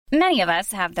Many of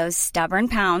us have those stubborn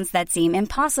pounds that seem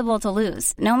impossible to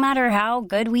lose, no matter how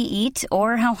good we eat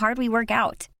or how hard we work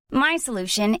out. My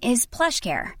solution is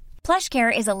PlushCare.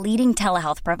 PlushCare is a leading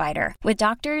telehealth provider with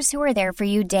doctors who are there for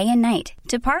you day and night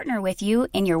to partner with you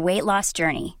in your weight loss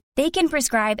journey. They can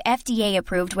prescribe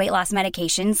FDA-approved weight loss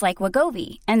medications like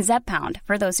Wegovy and Zepbound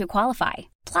for those who qualify.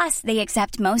 Plus, they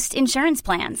accept most insurance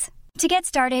plans. To get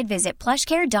started, visit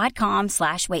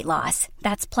plushcare.com/weightloss.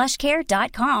 That's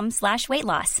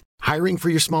plushcare.com/weightloss. Hiring for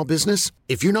your small business?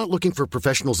 If you're not looking for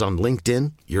professionals on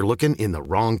LinkedIn, you're looking in the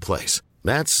wrong place.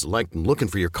 That's like looking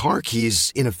for your car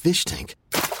keys in a fish tank.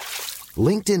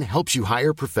 LinkedIn helps you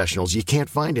hire professionals you can't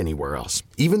find anywhere else,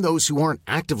 even those who aren't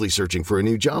actively searching for a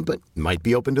new job but might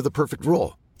be open to the perfect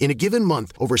role. In a given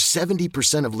month, over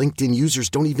 70% of LinkedIn users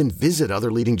don't even visit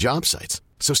other leading job sites.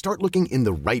 So start looking in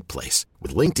the right place.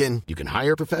 With LinkedIn, you can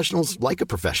hire professionals like a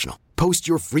professional. Post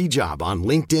your free job on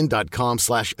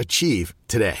linkedin.com/achieve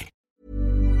today.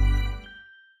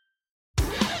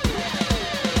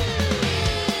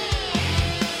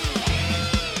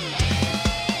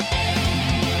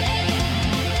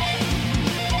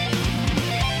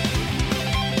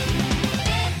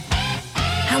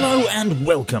 Hello and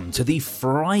welcome to the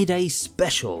Friday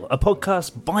Special, a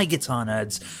podcast by Guitar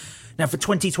Nerds. Now for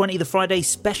 2020, the Friday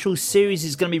Special series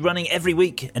is going to be running every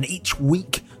week, and each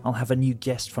week I'll have a new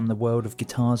guest from the world of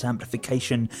guitars,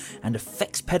 amplification and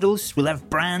effects pedals. We'll have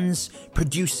brands,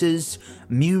 producers,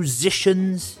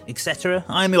 musicians, etc.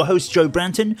 I'm your host Joe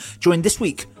Branton, joined this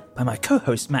week by my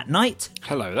co-host Matt Knight.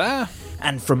 Hello there.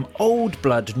 And from Old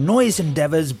Blood Noise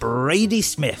Endeavours, Brady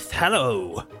Smith.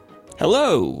 Hello.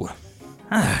 Hello.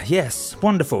 Ah, yes,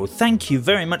 wonderful. Thank you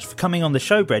very much for coming on the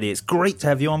show, Brady. It's great to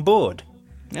have you on board.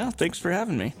 Yeah, thanks for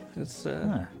having me. It's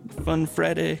a fun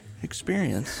Friday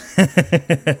experience.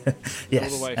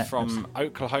 Yes. All the way from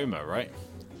Oklahoma, right?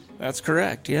 That's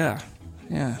correct, yeah.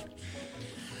 Yeah.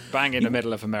 Bang in the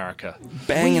middle of America.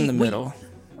 Bang in the middle.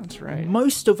 That's right.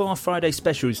 Most of our Friday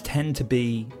specials tend to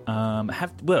be,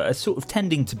 are sort of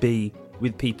tending to be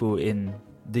with people in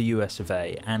the US of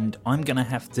A, and I'm going to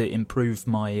have to improve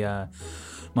my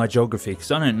my geography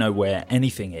because I don't know where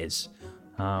anything is,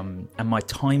 and my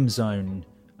time zone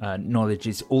knowledge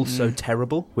is also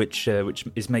terrible, which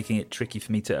is making it tricky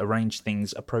for me to arrange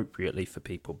things appropriately for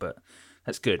people, but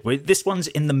that's good. This one's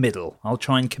in the middle. I'll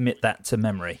try and commit that to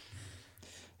memory.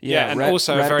 Yeah, and right,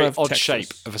 also right a very above odd Texas.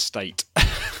 shape of a state.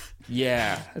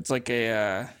 Yeah, it's like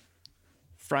a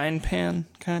frying pan,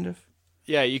 kind of.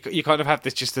 Yeah, you kind of have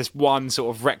this one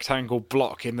sort of rectangle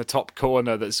block in the top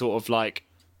corner that sort of like,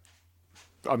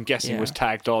 I'm guessing was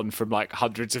tagged on from like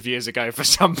hundreds of years ago for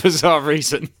some bizarre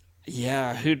reason.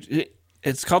 Yeah,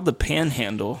 it's called the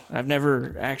Panhandle. I've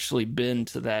never actually been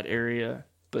to that area,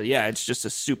 but yeah, it's just a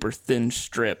super thin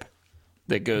strip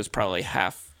that goes probably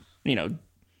half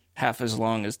as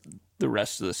long as the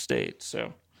rest of the state.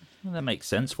 So Well, that makes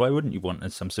sense. Why wouldn't you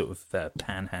want some sort of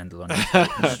panhandle on your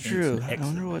it's true. I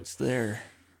wonder what's there.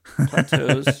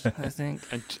 Plateaus, I think.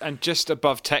 And just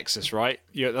above Texas, right?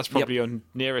 Yeah, that's probably your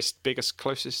nearest, biggest,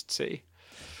 closest city.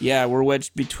 Yeah, we're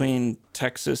wedged between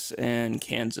Texas and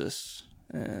Kansas.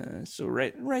 So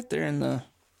right there in the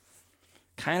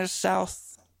kind of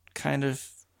south, kind of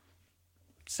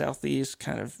southeast,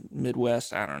 kind of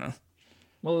Midwest. I don't know.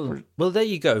 Well, there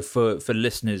you go for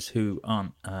listeners who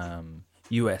aren't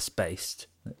US based.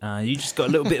 You just got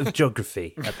a little bit of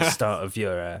geography at the start of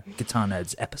your Guitar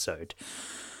Nerds episode.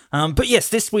 But yes,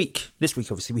 this week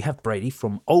obviously we have Brady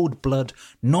from Old Blood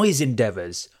Noise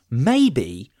Endeavours.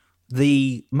 Maybe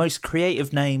the most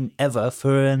creative name ever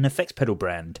for an effects pedal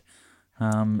brand.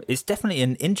 It's definitely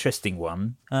an interesting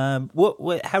one.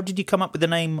 How did you come up with the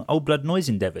name Old Blood Noise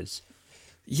Endeavours?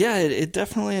 Yeah, it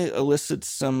definitely elicits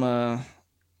some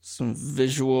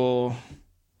visual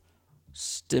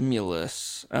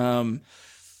stimulus. I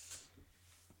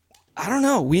don't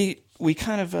know. We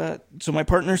kind of so my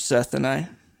partner Seth and I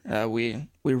we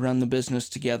run the business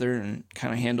together and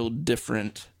kind of handle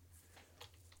different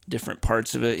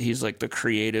parts of it. He's like the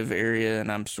creative area,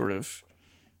 and I'm sort of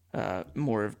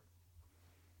more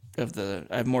of the.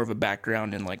 I have more of a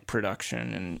background in like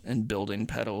production and building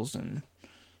pedals and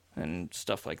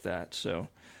stuff like that. So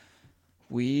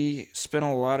we spent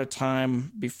a lot of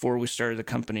time before we started the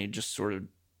company just sort of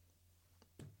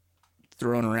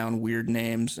throwing around weird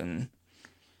names and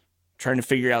trying to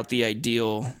figure out the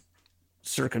ideal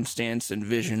circumstance and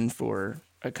vision for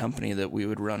a company that we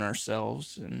would run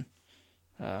ourselves. And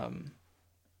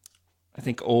I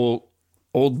think Old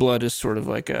Blood is sort of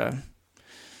like a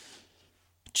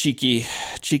cheeky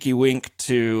wink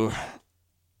to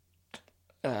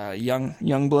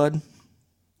young blood.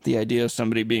 The idea of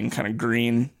somebody being kind of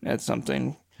green at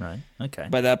something. Right. Okay.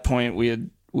 By that point, we had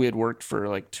worked for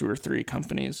like 2 or 3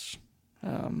 companies.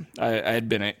 I had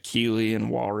been at Keeley and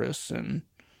Walrus, and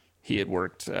he had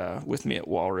worked with me at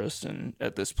Walrus and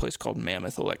at this place called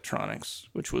Mammoth Electronics,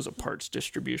 which was a parts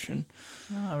distribution.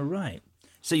 Oh, right.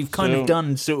 So you've kind of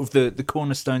done sort of the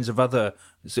cornerstones of other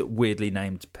sort of weirdly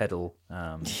named pedal.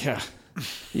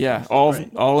 Yeah, all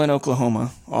in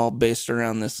Oklahoma, all based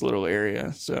around this little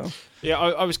area. So yeah,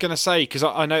 I was going to say, because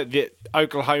I know that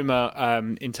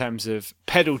Oklahoma, in terms of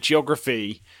pedal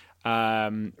geography,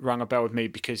 rang a bell with me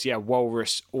because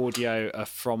Walrus Audio are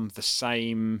from the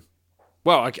same.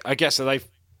 Well, I guess are they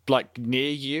like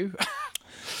near you?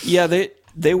 Yeah,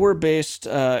 they were based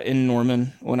in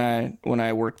Norman when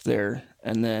I worked there,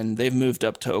 and then they've moved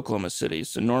up to Oklahoma City.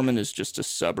 So Norman is just a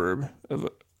suburb of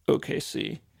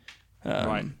OKC.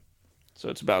 Right. So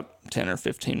it's about 10 or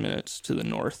 15 minutes to the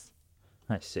north.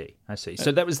 I see.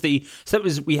 So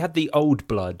we had the Old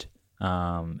Blood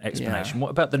explanation. Yeah. What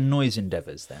about the Noise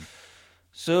Endeavors then?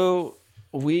 So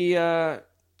we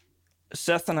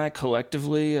Seth and I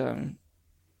collectively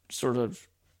sort of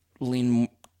lean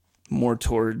more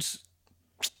towards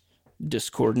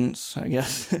discordance, I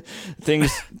guess.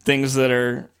 things that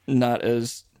are not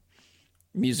as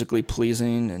musically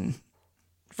pleasing and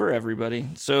for everybody.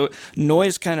 So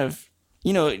noise kind of,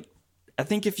 I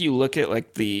think if you look at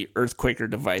like the Earthquaker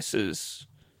Devices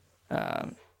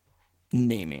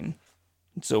naming,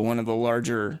 so one of the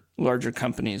larger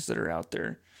companies that are out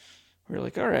there, we're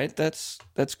like, all right, that's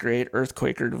great.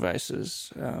 Earthquaker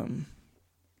Devices.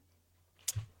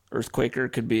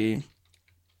 Earthquaker could be,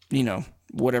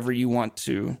 whatever you want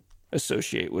to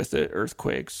associate with it,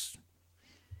 earthquakes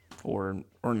or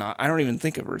not. I don't even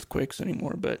think of earthquakes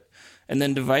anymore, and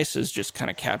then Devices just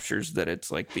kind of captures that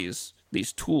it's like these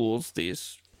tools,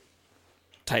 these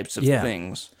types of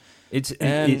things. It's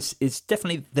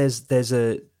definitely there's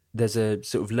a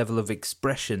sort of level of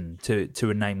expression to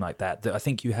a name like that I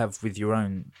think you have with your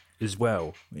own as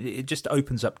well. It just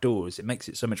opens up doors. It makes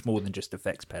it so much more than just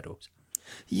effects pedals.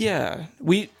 Yeah,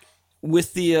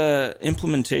 with the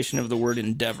implementation of the word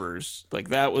endeavors, like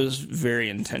that was very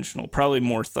intentional, probably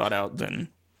more thought out than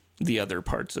the other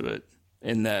parts of it,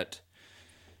 in that,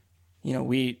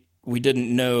 we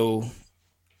didn't know,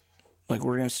 like,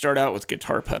 we're going to start out with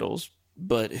guitar pedals,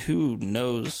 but who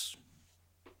knows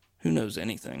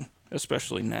anything,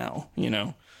 especially now,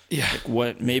 Yeah.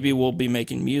 Like maybe we'll be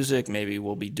making music, maybe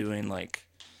we'll be doing like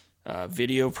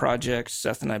video projects.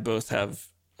 Seth and I both have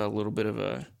a little bit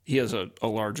of he has a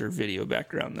larger video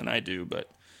background than I do, but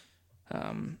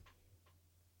I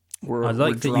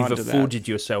like that you've afforded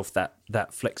yourself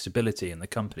that flexibility in the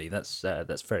company. That's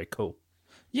very cool.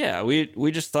 Yeah,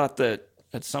 we just thought that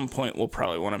at some point we'll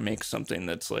probably want to make something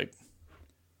that's like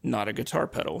not a guitar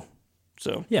pedal.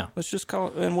 So yeah, let's just call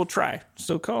it, and we'll try.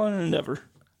 So call it an endeavor.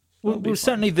 Well,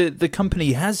 certainly the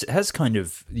company has kind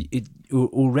of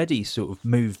already sort of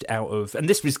moved out of, and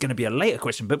this was going to be a later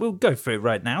question, but we'll go for it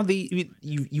right now.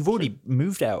 You've already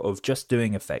moved out of just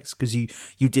doing effects because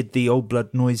you did the Old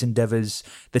Blood Noise Endeavors,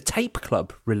 the Tape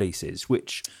Club releases,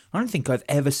 which I don't think I've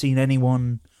ever seen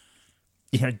anyone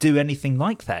do anything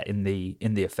like that in the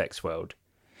effects world.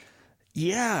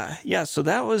 Yeah. So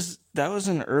that was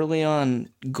an early on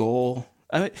goal.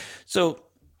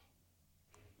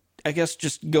 I guess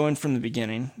just going from the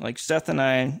beginning, like Seth and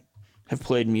I have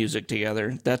played music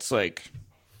together. That's like,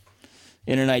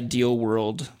 in an ideal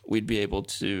world, we'd be able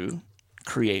to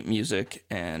create music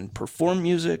and perform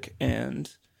music and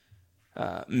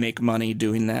make money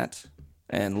doing that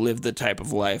and live the type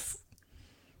of life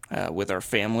with our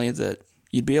family that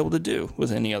you'd be able to do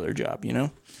with any other job,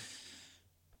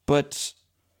 But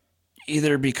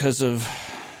either because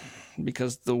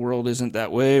the world isn't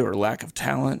that way or lack of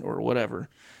talent or whatever,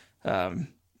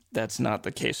 that's not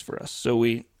the case for us. So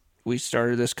we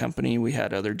started this company. We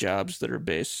had other jobs that are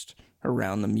based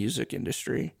around the music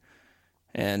industry.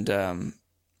 And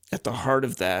at the heart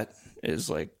of that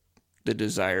is like the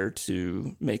desire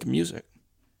to make music.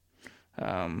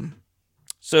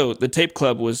 So the Tape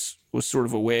Club was sort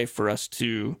of a way for us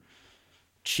to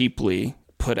cheaply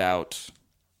put out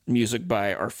music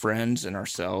by our friends and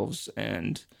ourselves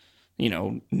and,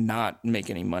 not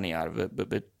make any money out of it,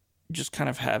 but just kind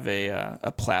of have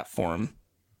a platform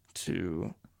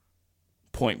to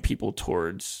point people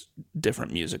towards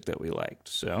different music that we liked.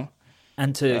 So,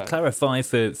 and to clarify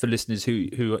for listeners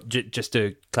who just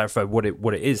to clarify what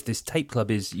it is, this Tape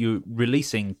Club is you're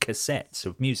releasing cassettes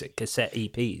of music, cassette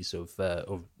EPs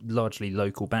of largely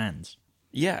local bands.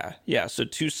 Yeah. So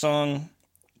two song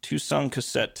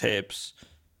cassette tapes,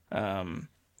 and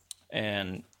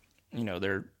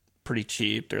they're pretty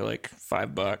cheap. They're like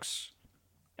 $5.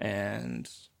 And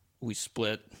we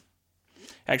split.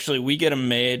 Actually, we get them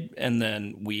made, and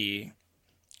then we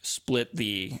split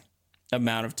the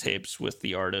amount of tapes with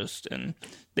the artist, and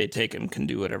they take them, can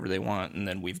do whatever they want, and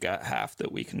then we've got half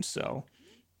that we can sell.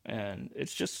 And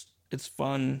it's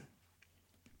fun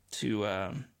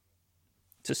to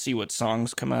see what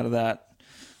songs come out of that.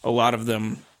 A lot of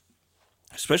them,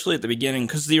 especially at the beginning,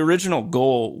 because the original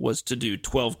goal was to do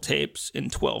 12 tapes in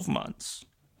 12 months.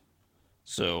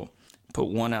 So put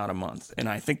one out a month. And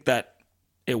I think that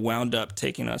it wound up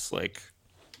taking us like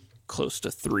close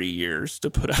to 3 years to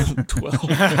put out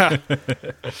 12.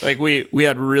 Like we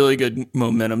had really good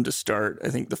momentum to start. I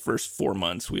think the first 4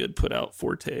 months we had put out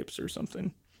 4 tapes or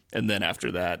something. And then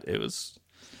after that, it was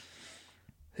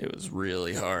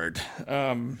really hard.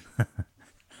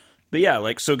 But yeah,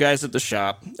 like, so guys at the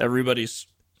shop, everybody's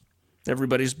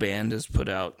band has put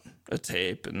out a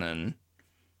tape, and then,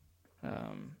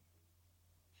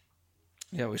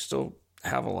 yeah, we still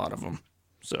have a lot of them.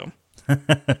 So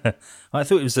I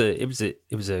thought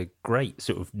it was a great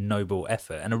sort of noble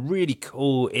effort and a really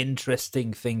cool,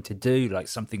 interesting thing to do, like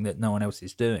something that no one else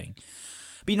is doing.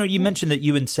 But you mentioned that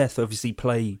you and Seth obviously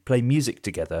play music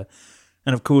together,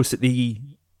 and of course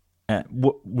at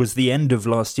what was the end of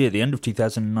last year, the end of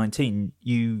 2019,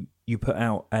 you put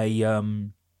out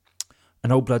an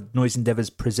Old Blood Noise Endeavours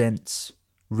Presents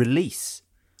release,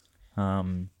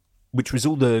 which was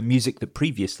all the music that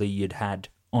previously you'd had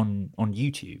on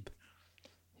YouTube.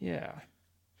 Yeah.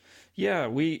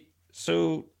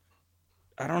 So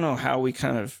I don't know how we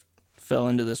kind of fell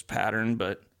into this pattern,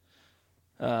 but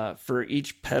for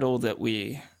each pedal that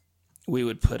we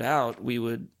would put out, we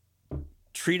would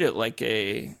treat it like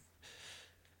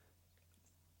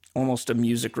almost a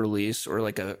music release, or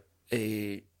like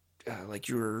like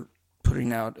you were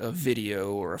putting out a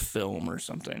video or a film or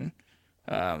something,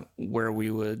 where we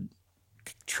would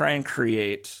try and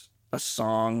create a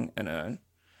song and a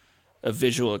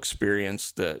visual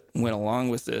experience that went along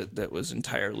with it that was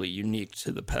entirely unique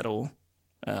to the pedal.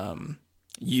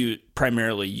 You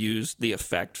primarily used the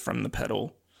effect from the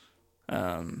pedal,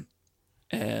 and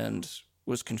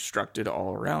was constructed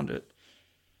all around it.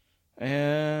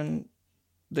 And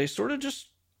they sort of just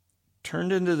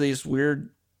turned into these weird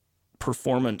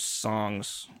performance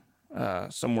songs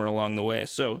somewhere along the way.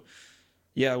 So,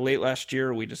 yeah, late last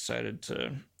year we decided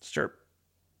to start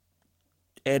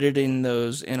editing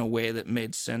those in a way that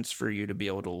made sense for you to be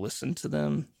able to listen to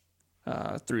them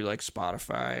through like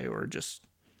Spotify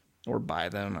or buy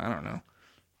them. I don't know.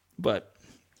 But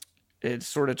it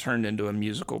sort of turned into a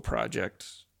musical project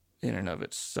in and of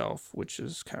itself, which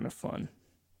is kind of fun.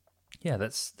 Yeah,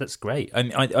 that's great.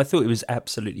 I thought it was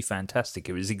absolutely fantastic.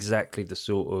 It was exactly the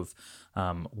sort of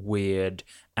weird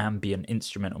ambient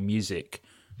instrumental music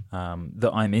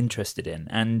that I'm interested in,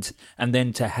 and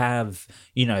then to have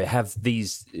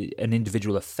these an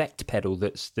individual effect pedal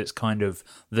that's kind of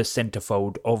the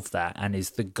centerfold of that and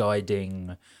is the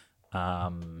guiding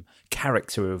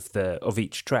character of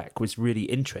each track was really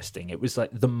interesting. It was like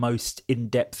the most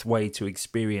in-depth way to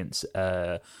experience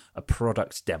a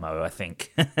product demo, I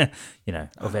think,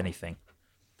 of anything.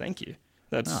 Thank you.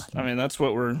 That's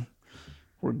what we're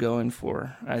going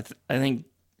for. I think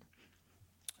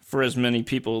for as many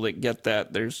people that get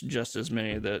that, there's just as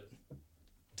many that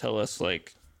tell us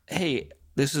like, hey,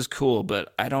 this is cool,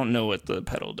 but I don't know what the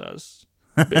pedal does.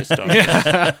 Based on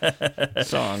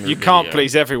song, you can't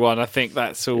please everyone. I think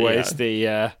that's always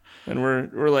the. And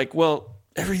we're like, well,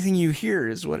 everything you hear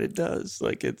is what it does.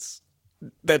 Like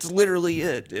that's literally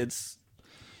it. This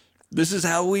is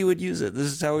how we would use it.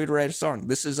 This is how we'd write a song.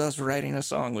 This is us writing a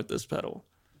song with this pedal.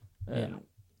 And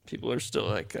people are still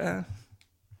like,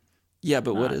 yeah,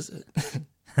 but what is it?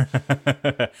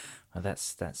 Well,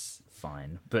 that's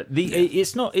fine, but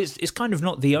it's not. It's kind of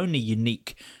not the only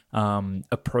unique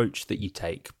approach that you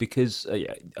take, because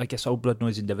I guess Old Blood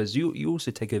Noise Endeavours, you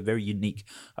also take a very unique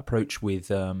approach with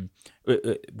artwork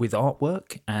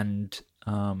and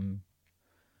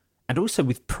also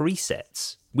with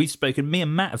presets. Me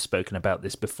and Matt have spoken about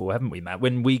this before, haven't we, Matt?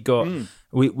 When we got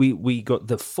we got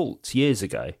the Fault years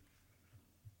ago.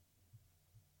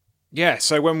 Yeah,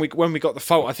 so when we got the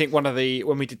Fault, I think when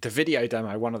we did the video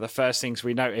demo, one of the first things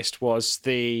we noticed was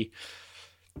the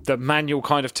manual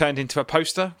kind of turned into a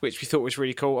poster, which we thought was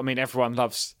really cool. I mean, everyone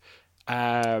loves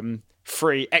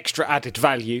free extra added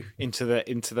value into their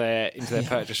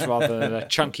purchase rather than a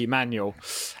chunky manual,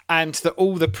 and that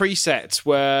all the presets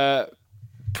were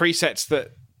presets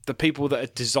that the people that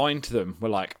had designed them were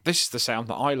like, this is the sound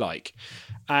that I like,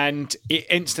 and it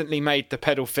instantly made the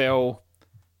pedal feel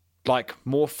like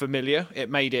more familiar. It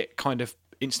made it kind of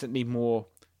instantly more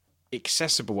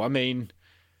accessible. I mean,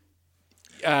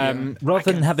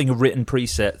 Rather than having a written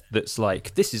preset that's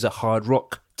like, this is a hard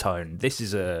rock tone, this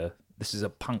is a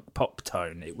punk pop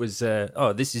tone. It was,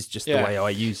 this is just the way I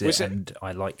use it, and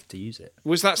I like to use it.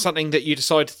 Was that something that you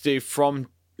decided to do from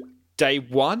day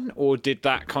one, or did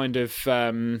that kind of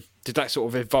did that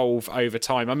sort of evolve over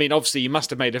time? I mean, obviously, you must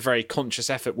have made a very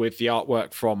conscious effort with the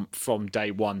artwork from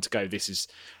day one to go, this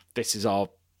is our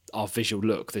visual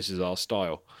look, this is our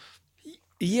style.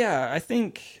 Yeah, I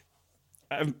think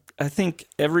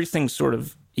everything sort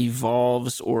of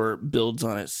evolves or builds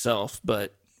on itself,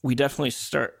 but we definitely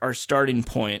our starting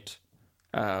point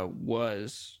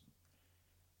was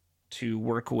to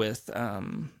work with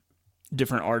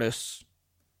different artists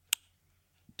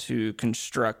to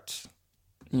construct,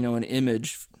 an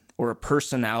image or a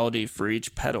personality for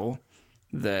each pedal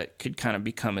that could kind of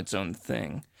become its own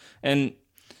thing. And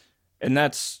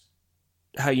that's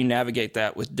how you navigate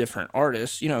that with different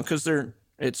artists, because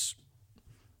it's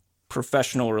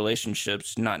professional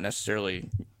relationships, not necessarily,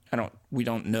 we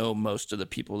don't know most of the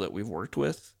people that we've worked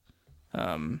with.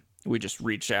 We just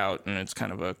reach out and it's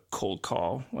kind of a cold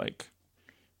call, like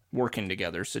working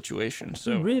together situation.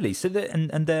 So really, so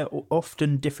they're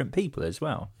often different people as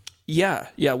well. Yeah.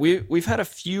 We've had a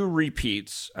few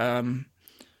repeats,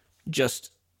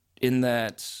 just in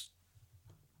that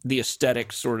the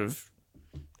aesthetic sort of,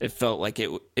 it felt like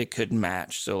it could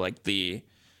match. So like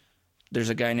there's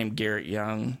a guy named Garrett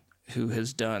Young who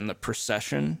has done the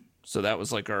Procession. So that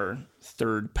was like our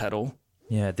third pedal.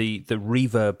 Yeah, the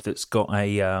reverb that's got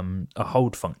a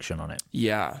hold function on it.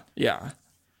 Yeah.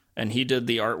 And he did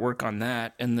the artwork on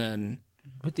that, and then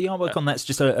with the artwork on that's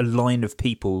just a line of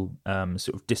people sort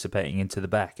of dissipating into the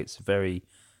back. It's very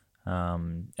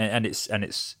and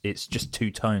it's just two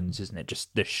tones, isn't it?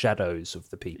 Just the shadows of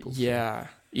the people. Yeah.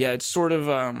 It's sort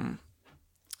of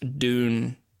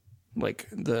Dune, like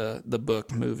the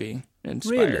book movie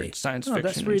inspired, science fiction.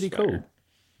 That's really inspired. Cool.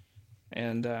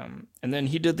 And then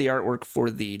he did the artwork for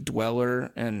The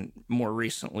Dweller and more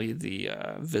recently The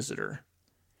Visitor.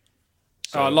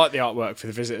 So, I like the artwork for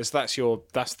The Visitors. That's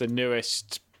the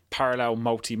newest parallel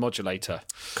multi-modulator.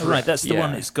 Oh, right, that's the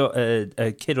one that's got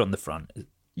a kid on the front.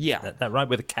 Yeah. That right,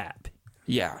 with a cap.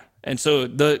 Yeah. And so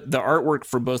the artwork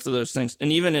for both of those things, and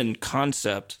even in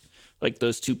concept, like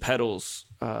those two pedals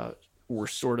were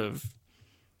sort of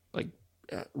like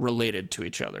related to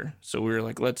each other. So we were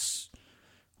like, let's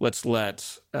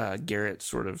let Garrett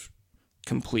sort of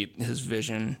complete his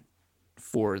vision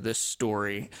for this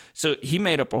story. So he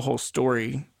made up a whole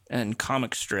story and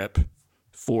comic strip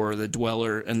for The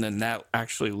Dweller, and then that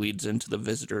actually leads into The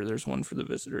Visitor. There's one for The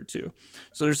Visitor too.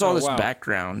 So there's all this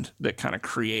background that kind of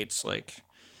creates like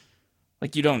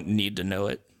you don't need to know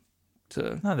it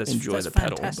to enjoy the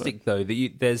pedal. That's fantastic, though,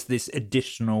 that there's this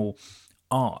additional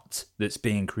art that's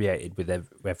being created with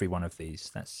every one of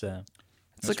these. It's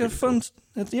like really a fun,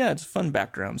 cool. It's a fun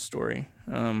background story.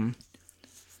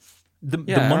 The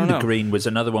Mondegreen was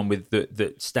another one with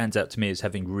that stands out to me as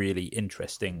having really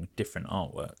interesting, different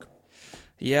artwork.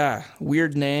 Yeah,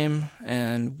 weird name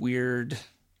and weird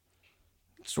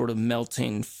sort of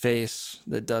melting face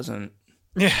that doesn't.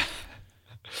 Yeah.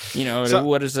 So,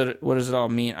 what does it all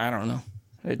mean? I don't know.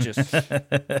 It just.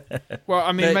 Well,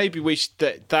 I mean, maybe we should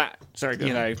that. Sorry, go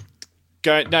ahead.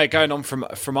 Going on from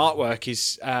artwork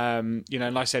is,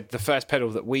 like I said, the first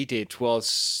pedal that we did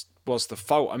was the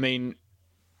Fault. I mean,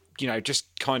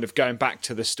 just kind of going back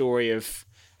to the story of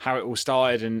how it all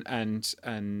started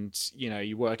and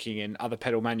you working in other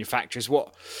pedal manufacturers.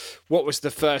 What was the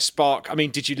first spark? I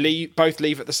mean, did you both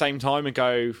leave at the same time and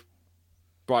go,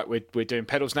 right, we're doing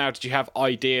pedals now? Did you have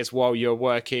ideas while you're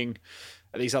working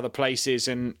at these other places?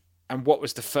 And what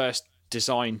was the first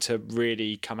design to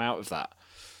really come out of that?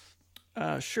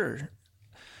 Sure.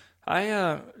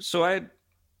 I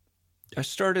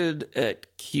started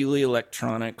at Keeley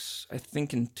Electronics, I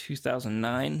think in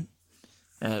 2009,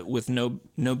 with no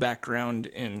background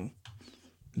in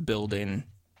building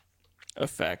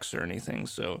effects or anything.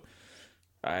 So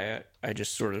I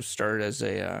just sort of started as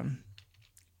a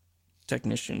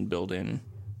technician building.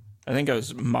 I think I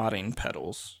was modding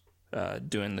pedals,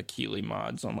 doing the Keeley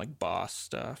mods on like Boss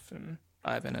stuff and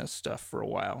Ibanez stuff for a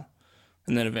while.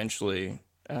 And then eventually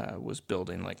was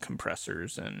building like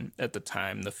compressors and at the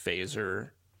time the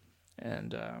phaser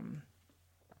and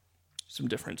some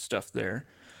different stuff there.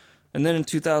 And then in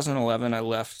 2011, I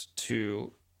left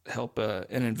to help an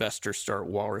investor start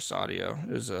Walrus Audio.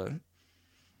 It was a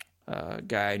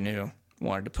guy I knew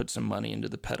wanted to put some money into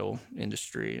the pedal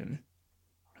industry and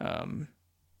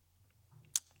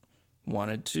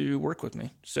wanted to work with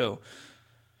me. So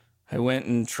I went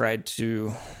and tried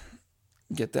to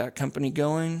get that company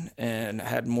going and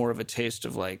had more of a taste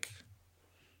of like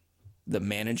the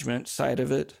management side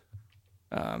of it,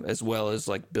 as well as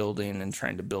like building and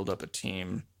trying to build up a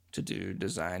team to do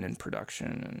design and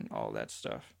production and all that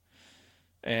stuff.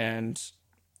 And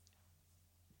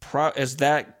as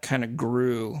that kind of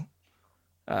grew,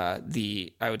 I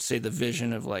would say the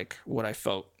vision of like what I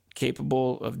felt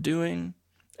capable of doing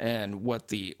and what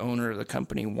the owner of the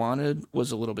company wanted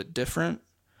was a little bit different.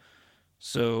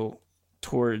 So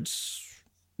towards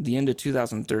the end of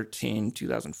 2013,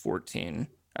 2014,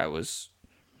 I was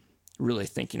really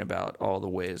thinking about all the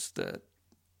ways that,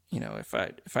 if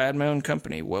I had my own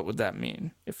company, what would that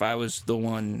mean? If I was the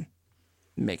one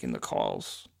making the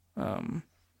calls,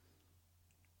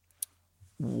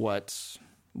 what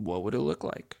would it look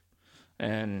like?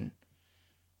 And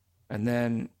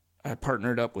then I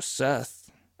partnered up with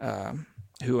Seth,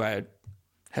 who I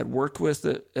had worked with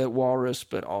at Walrus,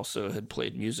 but also had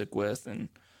played music with, and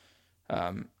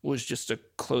was just a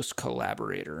close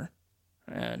collaborator,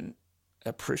 and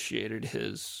appreciated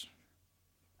his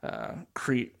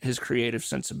creative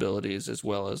sensibilities, as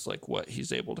well as like what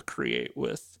he's able to create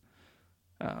with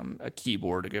a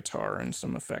keyboard, a guitar, and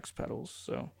some effects pedals.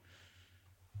 So,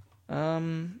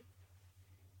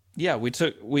 yeah,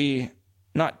 we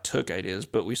not took ideas,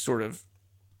 but we sort of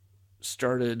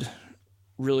started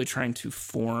really trying to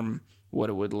form what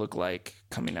it would look like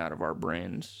coming out of our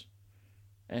brains.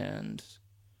 And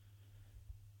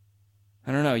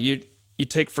I don't know, you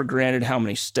take for granted how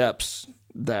many steps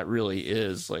that really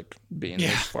is, like being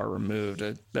this far removed.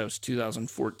 That was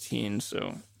 2014,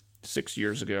 so 6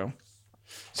 years ago.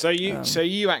 So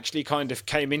you actually kind of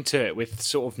came into it with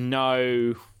sort of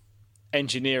no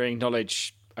engineering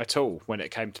knowledge at all when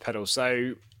it came to pedals.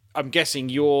 So I'm guessing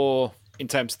in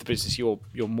terms of the business, you're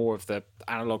more of the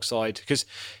analog side, because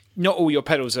not all your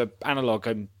pedals are analog.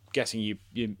 I'm guessing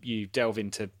you delve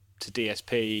into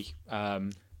DSP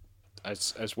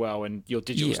as well, and your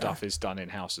digital stuff is done in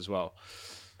house as well.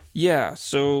 Yeah.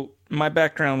 So my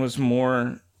background was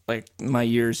more like my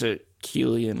years at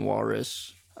Keeley and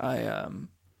Walrus. I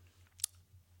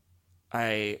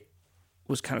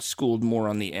was kind of schooled more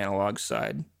on the analog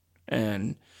side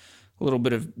and a little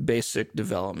bit of basic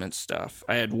development stuff.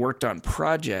 I had worked on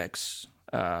projects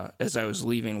as I was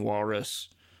leaving Walrus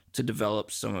to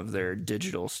develop some of their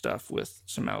digital stuff with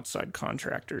some outside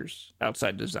contractors,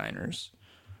 outside designers.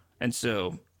 And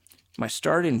so my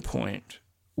starting point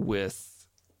with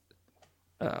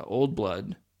Old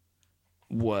Blood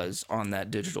was on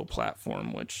that digital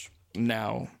platform, which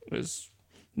now is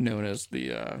known as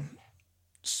the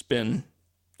Spin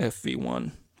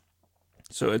FV1.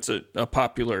 So it's a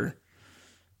popular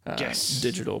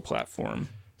digital platform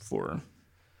for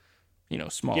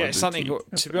smaller. Yeah, it's something.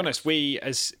 To be honest, we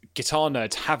as guitar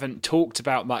nerds haven't talked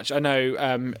about much. I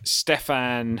know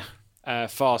Stefan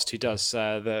Fast, who does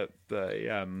the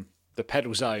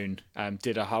Pedal Zone,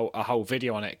 did a whole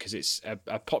video on it because it's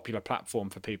a popular platform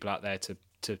for people out there to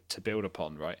build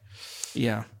upon, right?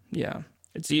 Yeah.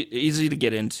 It's easy to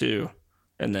get into,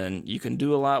 and then you can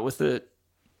do a lot with it,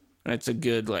 and it's a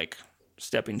good like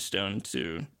stepping stone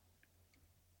to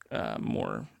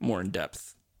more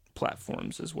in-depth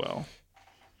platforms as well.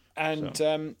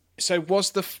 And so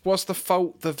was the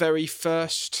Fault the very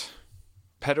first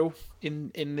pedal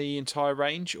in the entire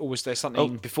range, or was there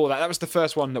something before that? That was the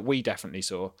first one that we definitely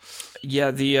saw.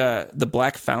 Yeah, the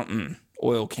Black Fountain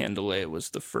oil candelet was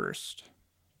the first.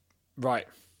 Right.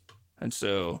 And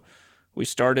so we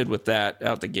started with that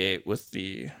out the gate with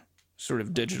the sort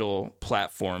of digital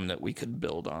platform that we could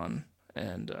build on.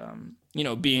 And,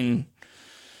 being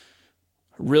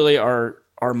really our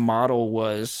model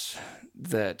was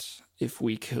that if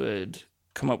we could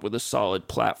come up with a solid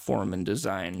platform and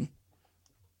design,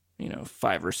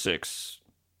 5 or 6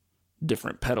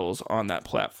 different pedals on that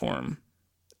platform,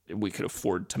 we could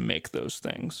afford to make those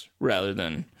things rather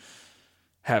than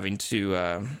having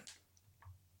to,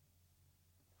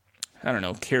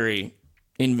 carry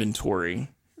inventory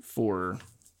for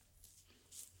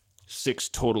 6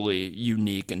 totally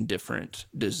unique and different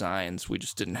designs. We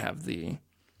just didn't have the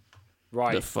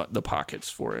pockets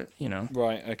for it,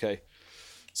 Right. Okay.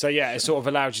 So yeah, it sort of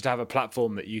allowed you to have a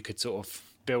platform that you could sort of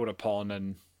build upon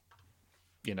and,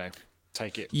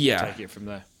 take it from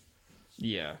there.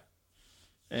 Yeah.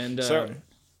 And sorry,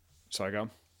 go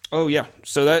on. Oh yeah.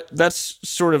 So that's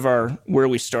sort of where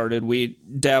we started. We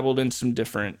dabbled in some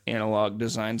different analog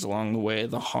designs along the way,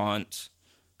 the Haunt,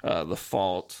 the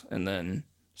Fault, and then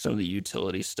some of the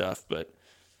utility stuff. But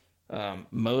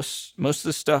most of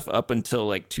the stuff up until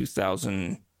like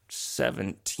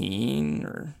 2017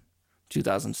 or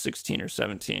 2016 or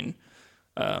 17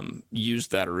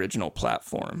 used that original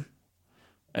platform.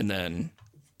 And then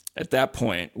at that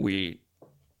point, we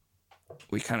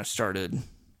we kind of started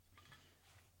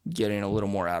getting a little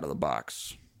more out of the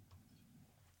box.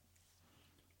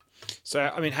 So,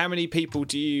 I mean, how many people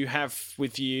do you have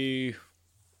with you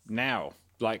now?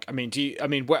 Like, I mean,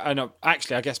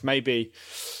 actually, I guess maybe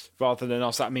rather than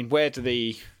ask that, I mean, where do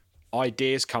the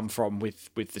ideas come from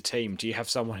with the team? Do you have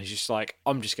someone who's just like,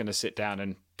 I'm just going to sit down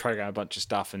and program a bunch of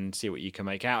stuff and see what you can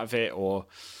make out of it? Or,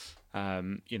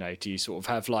 do you sort of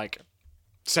have like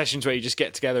sessions where you just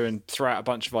get together and throw out a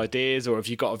bunch of ideas? Or have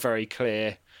you got a very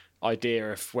clear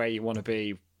idea of where you want to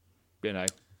be,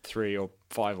 3 or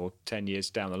 5 or 10 years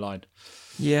down the line?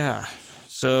 Yeah.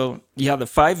 So, the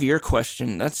 5-year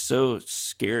question, that's so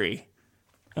scary.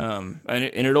 And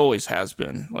it always has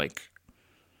been. Like,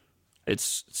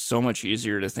 it's so much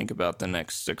easier to think about the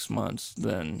next 6 months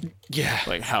than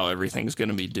like how everything's going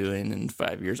to be doing in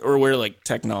 5 years, or where like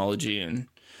technology and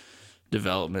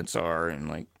developments are. And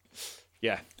like,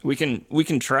 we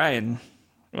can try and,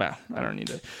 well, I don't need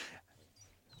to.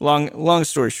 Long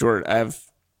story short,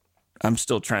 I'm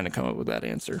still trying to come up with that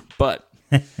answer, but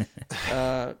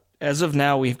as of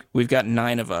now, we've got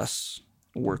 9 of us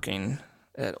working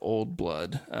at Old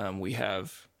Blood. We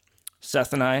have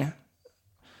Seth and I.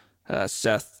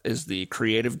 Seth is the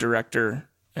creative director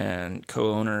and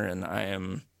co-owner, and I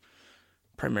am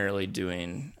primarily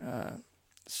doing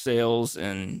sales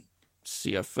and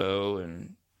CFO,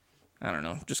 and I don't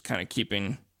know, just kind of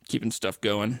keeping stuff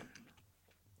going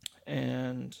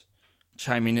and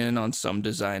chiming in on some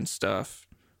design stuff,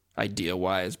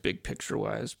 idea-wise, big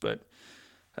picture-wise. But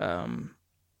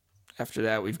after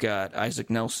that, we've got Isaac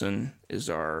Nelson is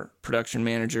our production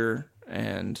manager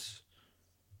and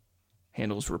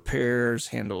handles repairs,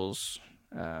 handles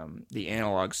the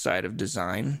analog side of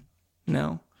design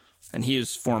now. And he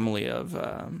is formerly of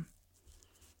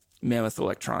Mammoth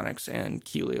Electronics and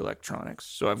Keeley Electronics.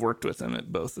 So I've worked with him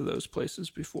at both of those places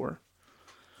before.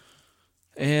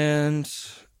 And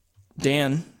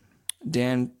Dan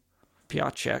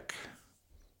Piacek.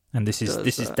 And this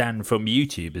is Dan from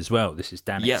YouTube as well. This is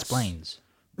Dan Explains.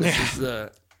 This is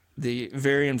the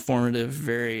very informative,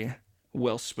 very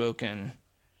well-spoken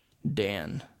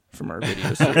Dan from our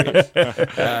video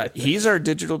series. He's our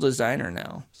digital designer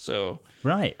now. So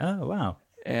right. Oh wow.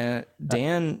 And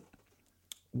Dan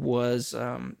was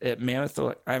at Mammoth.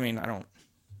 I mean, I don't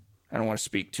want to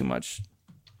speak too much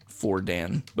for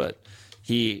Dan, but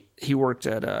he worked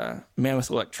at Mammoth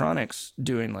Electronics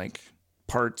doing like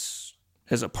parts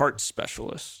as a parts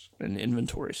specialist and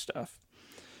inventory stuff.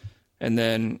 And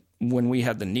then when we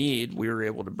had the need, we were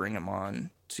able to bring him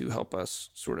on to help us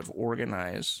sort of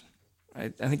organize. I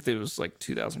think that it was like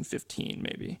 2015,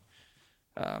 maybe.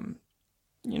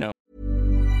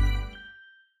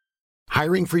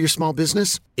 Hiring for your small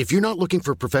business? If you're not looking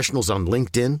for professionals on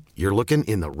LinkedIn, you're looking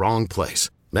in the wrong place.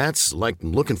 That's like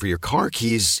looking for your car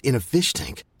keys in a fish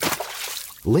tank.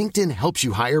 LinkedIn helps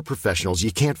you hire professionals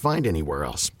you can't find anywhere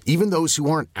else, even those who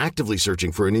aren't actively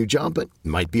searching for a new job but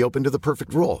might be open to the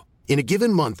perfect role. In a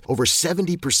given month, over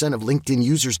 70% of LinkedIn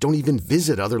users don't even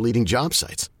visit other leading job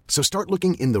sites. So start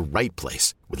looking in the right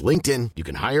place. With LinkedIn, you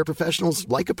can hire professionals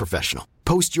like a professional.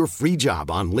 Post your free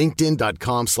job on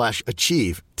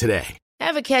linkedin.com/achieve today.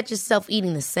 Ever catch yourself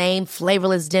eating the same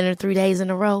flavorless dinner 3 days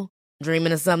in a row?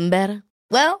 Dreaming of something better?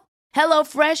 Well,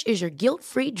 HelloFresh is your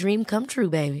guilt-free dream come true,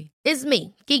 baby. It's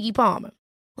me, Keke Palmer.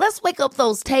 Let's wake up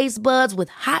those taste buds with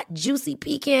hot, juicy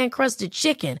pecan-crusted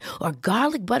chicken or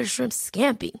garlic butter shrimp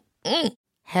scampi.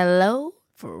 Hello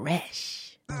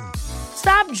Fresh.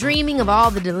 Stop dreaming of all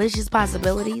the delicious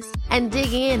possibilities and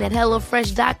dig in at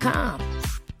HelloFresh.com.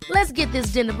 Let's get this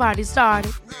dinner party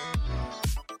started.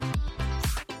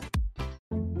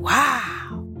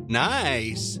 Wow.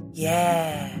 Nice.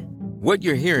 Yeah. What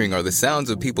you're hearing are the sounds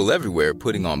of people everywhere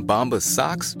putting on Bombas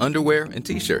socks, underwear, and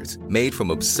T-shirts made from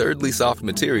absurdly soft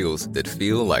materials that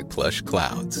feel like plush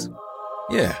clouds.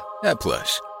 Yeah, that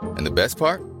plush. And the best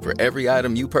part? For every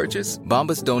item you purchase,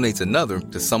 Bombas donates another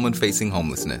to someone facing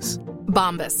homelessness.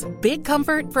 Bombas. Big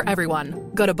comfort for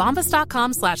everyone. Go to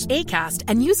bombas.com/ACAST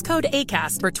and use code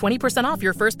ACAST for 20% off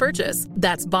your first purchase.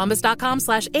 That's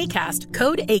bombas.com/ACAST.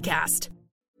 Code ACAST.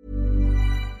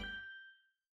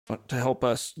 To help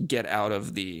us get out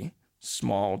of the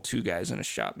small 2 guys in a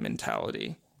shop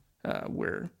mentality,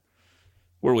 where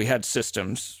we had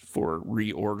systems for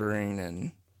reordering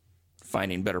and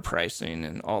finding better pricing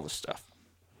and all the stuff.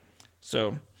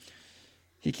 So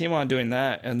he came on doing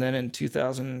that, and then in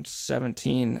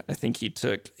 2017, I think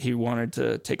he wanted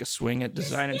to take a swing at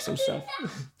designing some stuff.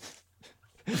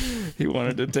 He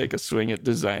wanted to take a swing at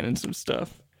designing some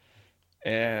stuff.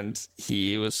 And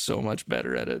he was so much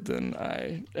better at it than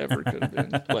I ever could have been.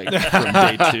 Like, from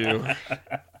day 2,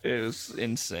 it was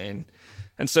insane.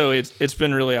 And so it's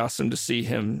been really awesome to see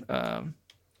him.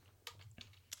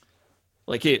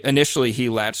 Initially he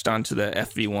latched onto the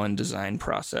FV1 design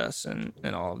process and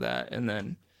all of that, and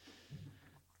then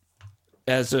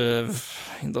as of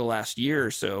the last year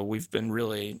or so, we've been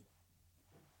really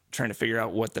trying to figure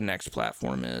out what the next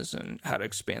platform is and how to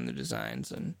expand the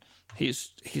designs, and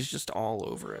he's just all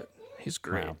over it. He's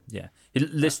great. Wow. Yeah.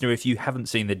 Listener, if you haven't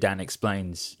seen the Dan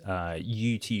Explains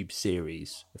YouTube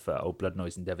series for Old Blood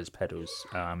Noise Endeavors pedals,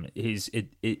 he's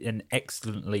an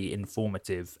excellently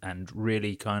informative and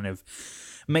really kind of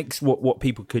makes what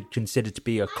people could consider to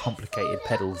be a complicated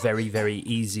pedal very, very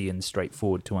easy and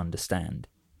straightforward to understand.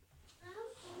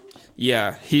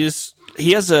 Yeah, he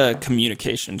has a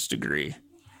communications degree.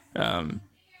 That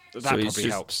probably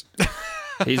helps.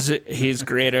 he's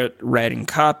great at writing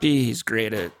copy. He's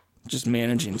great at just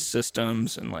managing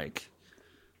systems, and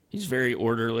he's very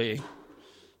orderly.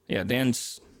 Yeah,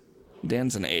 Dan's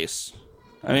an ace.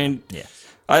 I mean, yeah,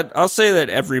 I'll say that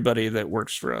everybody that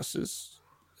works for us is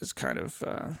kind of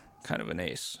an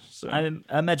ace. So I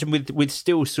imagine with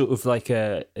still sort of like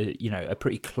a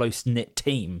pretty close knit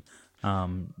team.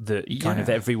 That kind of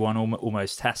everyone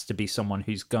almost has to be someone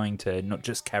who's going to not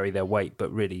just carry their weight,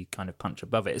 but really kind of punch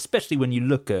above it. Especially when you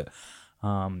look at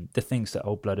the things that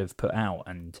Old Blood have put out,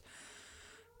 and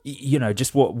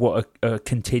just what a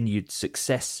continued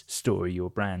success story your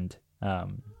brand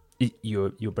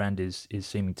your brand is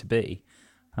seeming to be.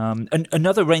 And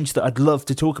another range that I'd love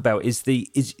to talk about is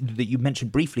that you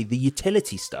mentioned briefly, the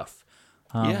utility stuff.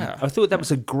 I thought that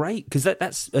was a great, because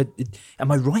that's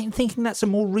am I right in thinking that's a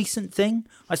more recent thing?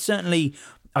 I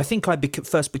think I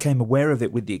first became aware of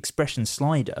it with the Expression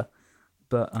slider,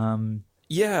 but so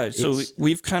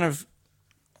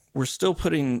we're still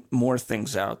putting more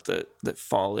things out that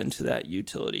fall into that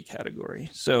utility category.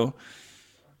 So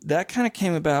that kind of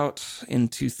came about in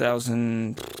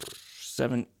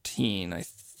 2017, I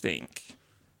think.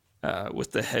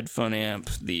 With the headphone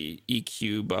amp, the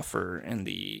EQ buffer, and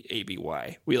the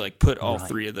ABY. We put all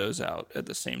three of those out at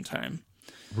the same time.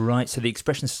 Right, so the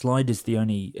Expression slide is the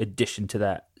only addition to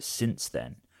that since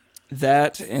then.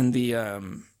 That and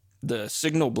the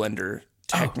Signal Blender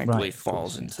technically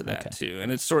falls into that too.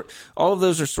 And it's all of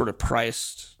those are sort of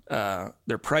priced.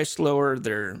 They're priced lower.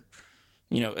 They're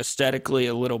aesthetically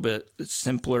a little bit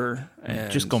simpler.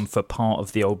 And just gone for part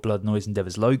of the Old Blood Noise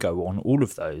Endeavors logo on all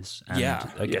of those. And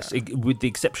I guess with the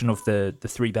exception of the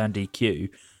 3-band EQ,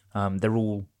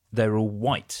 they're all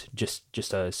white.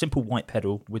 Just a simple white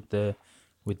pedal with the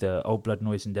Old Blood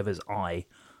Noise Endeavors eye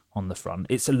on the front.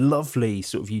 It's a lovely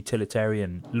sort of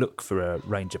utilitarian look for a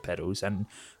range of pedals, and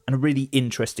a really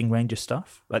interesting range of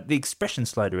stuff. Like the Expression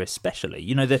slider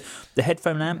especially. The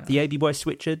headphone amp, the ABY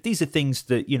switcher, these are things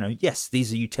that, yes,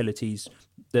 these are utilities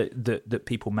that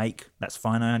people make. That's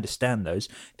fine, I understand those.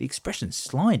 The Expression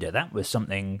slider, that was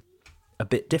something a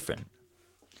bit different.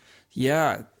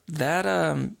 Yeah,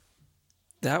 that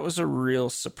was a real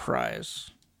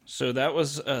surprise. So that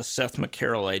was a Seth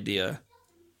McCarroll idea.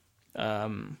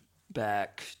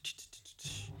 Back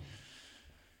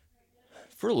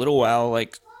for a little while,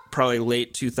 probably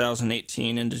late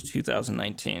 2018 into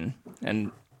 2019,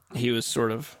 and he was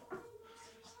sort of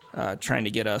trying to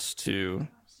get us to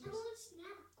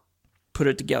put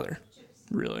it together,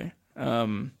 really.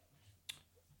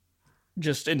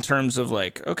 Just in terms of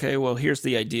okay, well, here's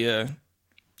the idea.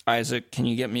 Isaac, can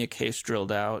you get me a case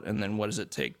drilled out? And then what does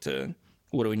it take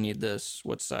what do we need this?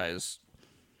 What size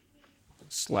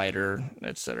slider,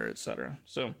 et cetera, et cetera.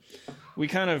 So we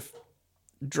kind of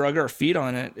drug our feet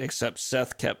on it, except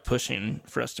Seth kept pushing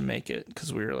for us to make it,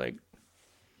 because we were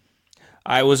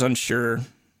I was unsure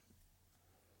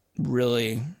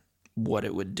really what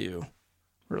it would do,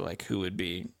 or who would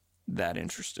be that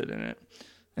interested in it.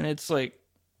 And it's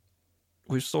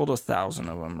we've sold 1,000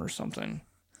 of them or something,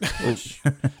 which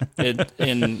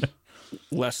in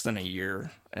less than a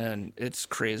year, and it's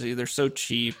crazy. They're so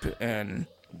cheap and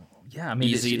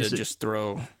easy to just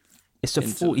throw. It's a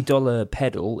 $40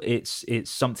 pedal. It's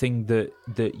something that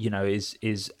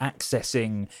is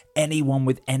accessing anyone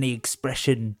with any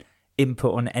Expression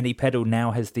input on any pedal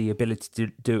now has the ability to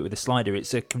do it with a slider.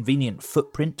 It's a convenient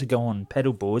footprint to go on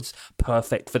pedal boards,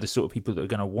 perfect for the sort of people that are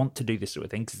going to want to do this sort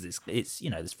of thing, because it's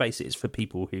let's face it, it's for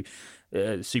people who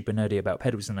are super nerdy about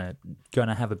pedals and are going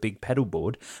to have a big pedal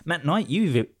board. Matt Knight,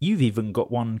 you've even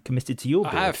got one committed to your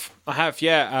board. I have,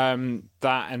 yeah.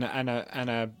 That and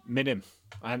a Minim,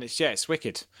 and it's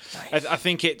wicked. Nice. I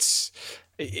think it's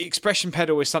Expression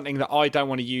pedal is something that I don't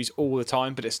want to use all the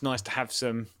time, but it's nice to have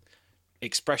some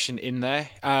Expression in there.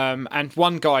 And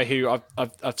one guy who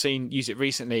I've seen use it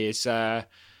recently is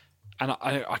and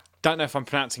I don't know if I'm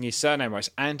pronouncing his surname right. It's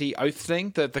Andy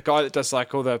Othling, the guy that does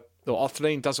like all the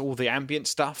Othling does all the ambient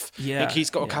stuff. Yeah, I think he's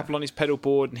got a couple on his pedal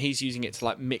board, and he's using it to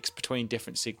like mix between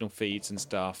different signal feeds and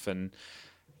stuff. And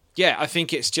yeah, I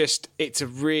think it's a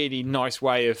really nice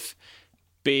way of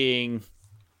being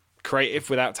creative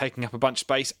without taking up a bunch of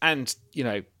space, and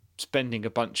spending a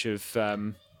bunch of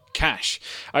cash.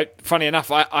 Funny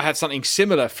enough, I had something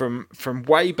similar from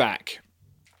way back.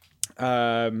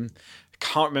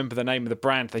 Can't remember the name of the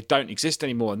brand. They don't exist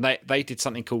anymore, and they did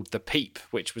something called the Peep,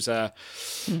 which was a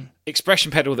expression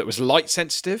pedal that was light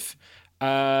sensitive,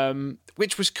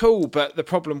 which was cool. But the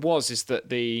problem is that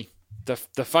the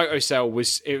photocell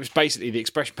was basically the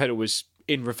expression pedal was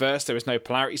in reverse. There was no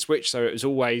polarity switch, so it was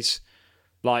always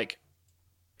like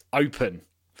open.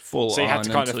 Full so you had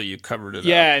to kind until you covered it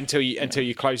up. Until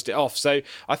you closed it off. So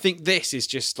I think this is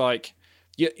just like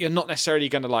you're not necessarily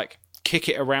going to like kick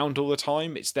it around all the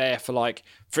time. It's there for like,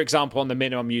 for example, on the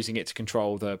Minnow, I'm using it to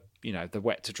control the the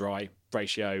wet to dry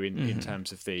ratio in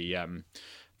terms of the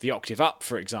octave up,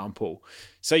 for example.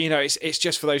 So it's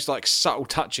just for those like subtle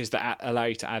touches that allow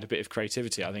you to add a bit of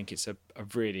creativity. I think it's a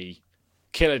really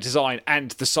killer design,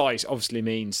 and the size obviously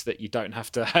means that you don't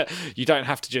have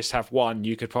to just have one.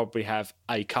 You could probably have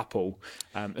a couple,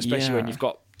 especially when you've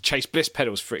got Chase Bliss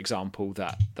pedals, for example,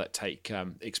 that take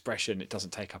expression. It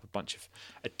doesn't take up a bunch of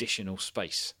additional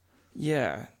space.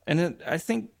 Yeah, and I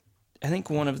think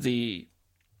one of the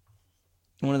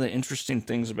interesting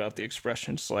things about the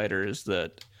expression slider is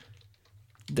that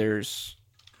there's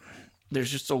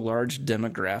just a large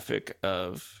demographic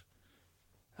of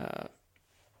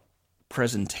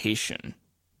presentation.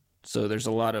 So there's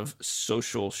a lot of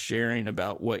social sharing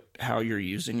about how you're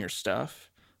using your stuff,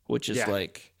 which is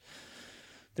like.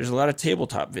 There's a lot of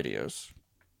tabletop videos,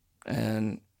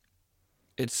 and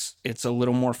it's a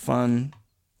little more fun,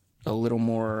 a little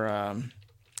more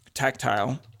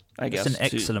tactile, I guess. That's an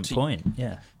excellent point,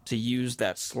 yeah. To use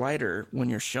that slider when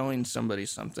you're showing somebody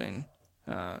something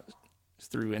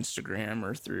through Instagram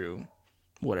or through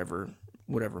whatever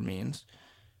means,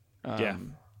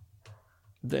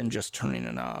 than just turning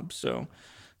a knob. So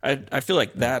I feel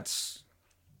like that's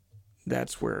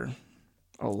where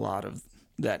a lot of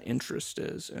that interest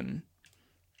is, and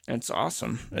it's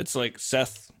awesome. It's like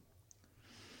Seth,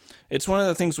 it's one of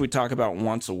the things we talk about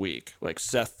once a week. Like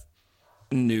Seth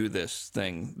knew this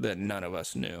thing that none of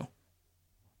us knew,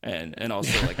 and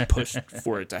also like pushed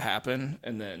for it to happen,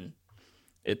 and then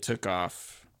it took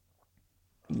off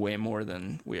way more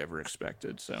than we ever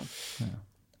expected. So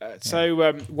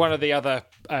one of the other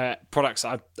products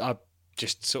I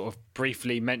just sort of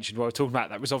briefly mentioned while we were talking about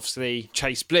that was obviously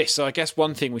Chase Bliss. So I guess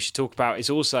one thing we should talk about is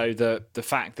also the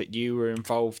fact that you were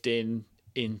involved in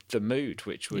the Mood,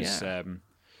 which was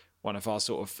one of our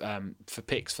sort of for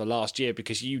picks for last year,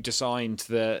 because you designed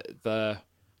the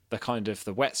kind of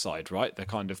the wet side, right? The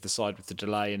kind of the side with the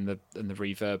delay and the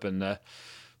reverb and the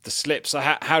slip. So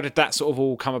how did that sort of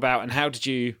all come about, and how did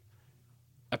you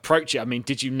approach it? I mean,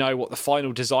 did you know what the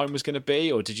final design was going to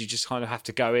be, or did you just kind of have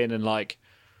to go in and like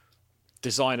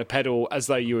design a pedal as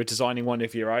though you were designing one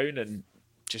of your own and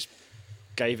just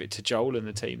gave it to Joel and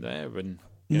the team there? And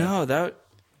no, that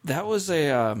was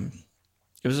it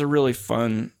was a really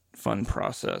fun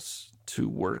process to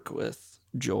work with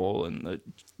Joel and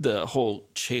the whole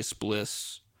Chase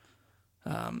Bliss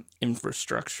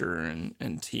infrastructure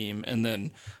and team, and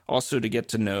then also to get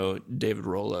to know David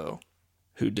Rollo,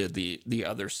 who did the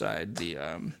other side, the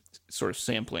sort of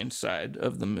sampling side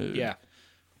of the Mood. Yeah.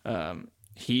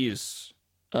 He's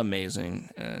amazing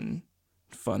and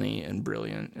funny and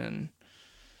brilliant, and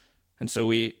so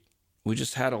we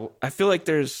just had I feel like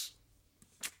there's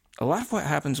a lot of what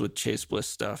happens with Chase Bliss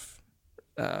stuff,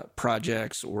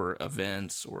 projects or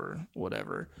events or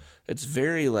whatever. It's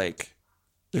very like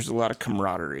there's a lot of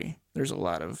camaraderie. There's a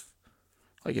lot of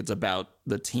like it's about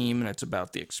the team and it's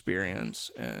about the experience,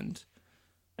 and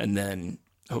then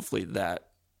hopefully that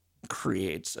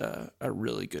creates a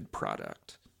really good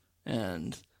product.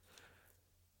 And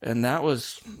that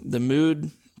was the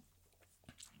Mood.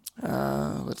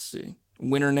 Let's see,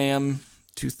 Winter NAMM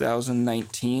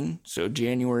 2019. So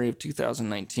January of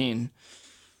 2019.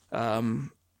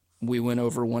 We went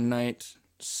over one night.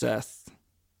 Seth,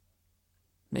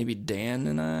 maybe Dan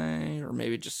and I, or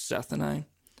maybe just Seth and I,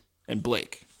 and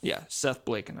Blake. Yeah, Seth,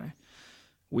 Blake, and I.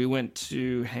 We went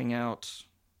to hang out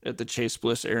at the Chase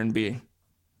Bliss Airbnb.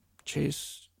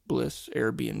 Chase Bliss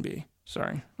Airbnb.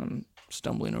 Sorry, I'm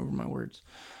stumbling over my words.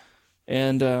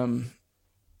 And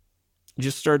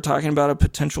just started talking about a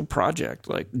potential project.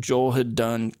 Like Joel had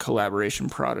done collaboration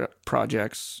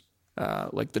projects,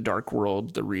 like the Dark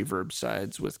World, the reverb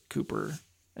sides with Cooper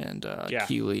and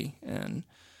Keeley. And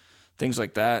things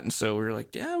like that. And so we were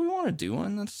like, yeah, we want to do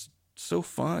one. That's so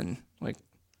fun. Like,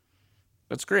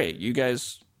 that's great. You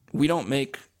guys, we don't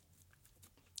make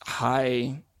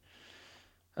highly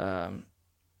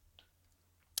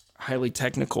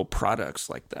technical products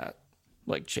like that,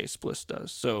 like Chase Bliss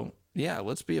does. So yeah,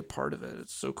 let's be a part of it.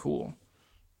 It's so cool.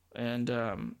 And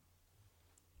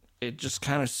it just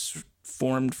kind of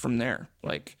formed from there.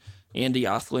 Like Andy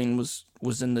Othling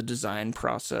was in the design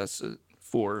process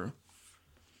for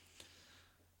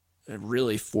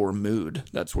Mood.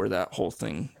 That's where that whole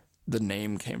thing, the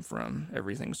name came from.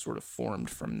 Everything sort of formed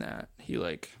from that. He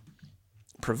like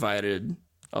provided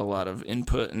a lot of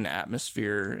input and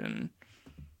atmosphere and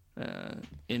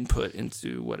input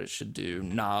into what it should do.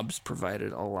 Knobs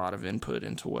provided a lot of input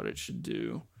into what it should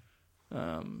do.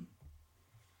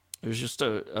 It was just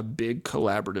a big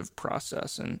collaborative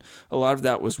process, and a lot of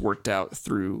that was worked out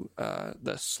through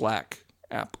the Slack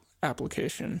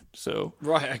application. So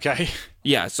right, okay,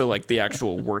 yeah. So like the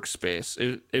actual workspace,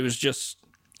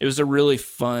 it was a really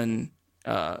fun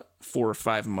 4 or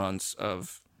 5 months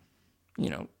of,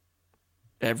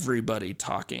 everybody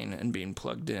talking and being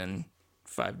plugged in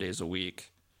 5 days a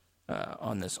week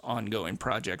on this ongoing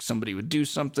project. Somebody would do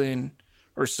something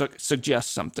or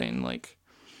suggest something like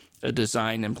a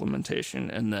design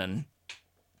implementation, and then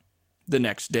the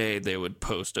next day they would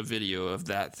post a video of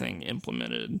that thing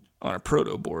implemented on a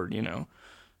proto board,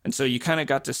 And so you kind of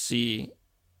got to see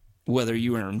whether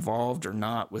you were involved or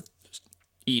not with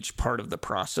each part of the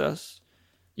process.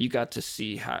 You got to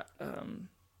see how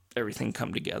everything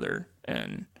come together,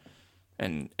 and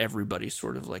everybody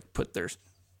sort of like put their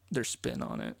spin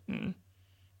on it and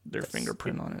their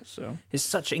fingerprint on it. So it's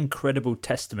such incredible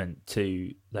testament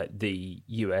to like the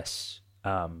US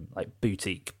like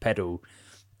boutique pedal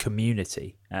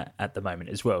community at the moment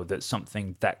as well, that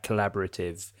something that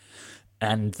collaborative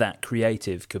and that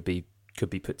creative could be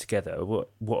put together. What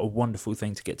a wonderful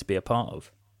thing to get to be a part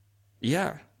of.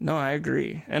 Yeah, no, I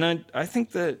agree. And I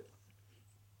think that,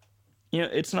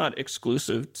 it's not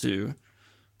exclusive to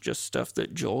just stuff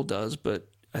that Joel does, but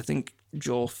I think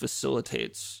Joel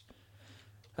facilitates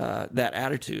that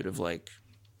attitude of like,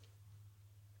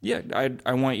 yeah,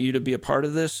 I want you to be a part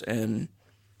of this, and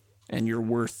you're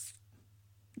worth,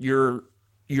 your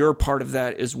part of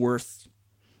that is worth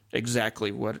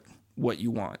exactly what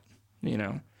you want,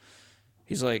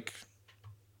 He's like,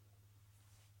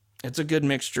 it's a good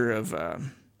mixture of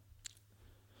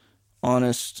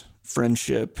honest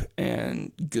friendship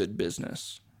and good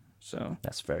business. So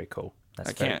that's very cool.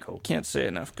 Can't say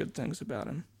enough good things about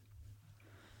him.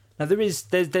 Now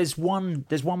there's one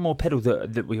more pedal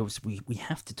that we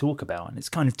have to talk about, and it's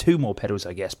kind of two more pedals,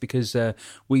 I guess, because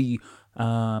we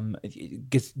Guitar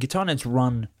Nerds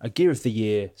run a Gear of the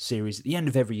Year series at the end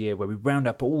of every year where we round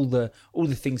up all the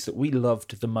things that we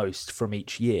loved the most from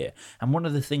each year. And one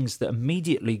of the things that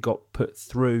immediately got put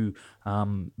through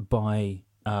by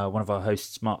one of our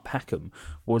hosts, Mark Packham,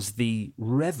 was the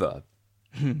Reverb,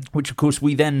 which of course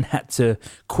we then had to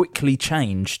quickly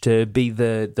change to be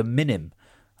the Minim.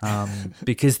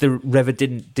 Because the Rever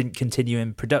didn't continue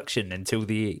in production until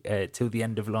the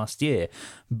end of last year.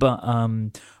 But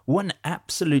one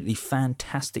absolutely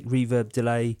fantastic reverb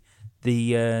delay.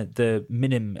 The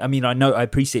Minim. I mean, I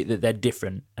appreciate that they're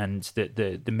different, and that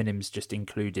the Minims just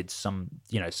included some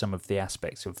of the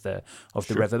aspects of the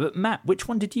Sure. Rever. But Matt, which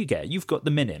one did you get? You've got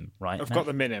the Minim, right? I've got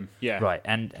the Minim, yeah. Right,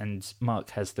 and Mark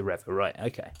has the Rever, right?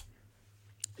 Okay.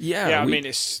 Yeah. I mean,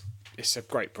 it's a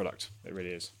great product. It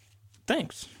really is.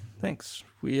 Thanks.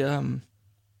 We that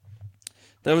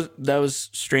was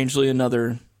strangely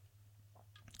another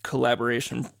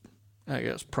collaboration, I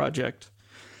guess, project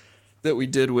that we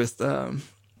did with our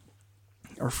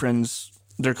friends.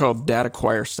 They're called Data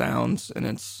Choir Sounds, and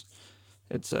it's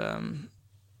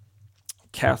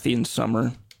Kathy and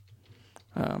Summer,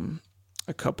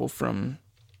 a couple from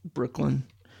Brooklyn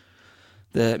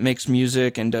that makes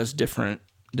music and does different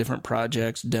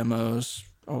projects, demos,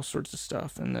 all sorts of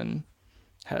stuff, and then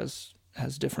has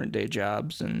different day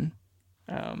jobs, and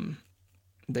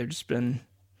they've just been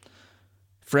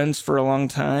friends for a long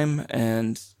time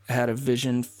and had a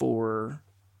vision for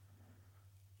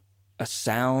a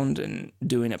sound and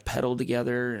doing a pedal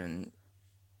together and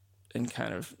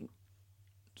kind of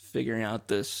figuring out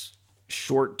this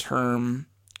short-term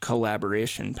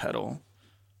collaboration pedal,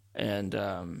 and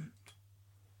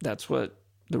that's what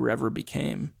the Rever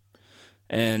became.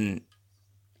 And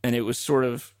it was sort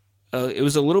of it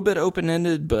was a little bit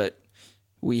open-ended, but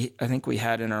I think we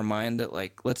had in our mind that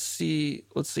like let's see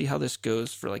how this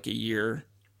goes for like a year.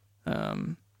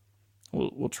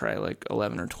 We'll try like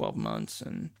 11 or 12 months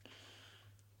and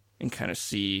kind of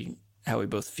see how we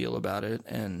both feel about it,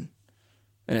 and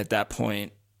And at that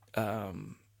point, I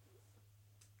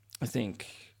think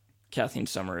Kathy and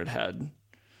Summer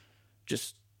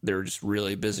they were just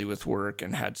really busy with work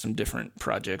and had some different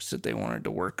projects that they wanted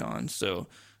to work on. So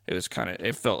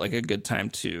it felt like a good time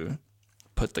to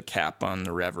put the cap on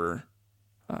the Rever,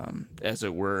 as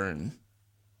it were, and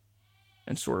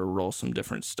sort of roll some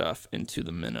different stuff into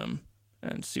the Minim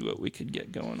and see what we could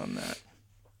get going on that.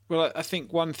 Well, I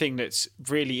think one thing that's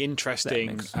really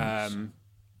interesting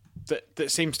that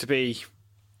seems to be,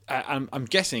 I'm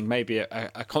guessing maybe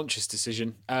a conscious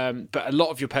decision, but a lot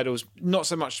of your pedals, not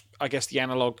so much, I guess, the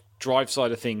analog drive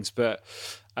side of things, but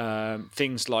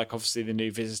things like obviously the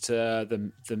new Visitor,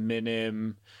 the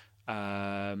Minim,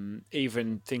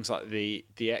 even things like the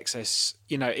XS,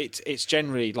 it's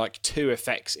generally like two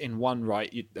effects in one,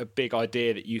 right? A big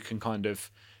idea that you can kind of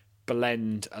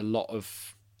blend a lot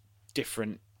of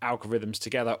different algorithms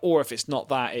together, or if it's not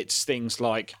that, it's things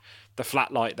like the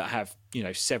Flatlight that have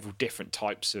several different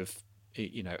types of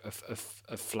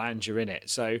of flanger in it.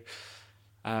 So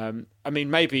I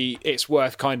mean, maybe it's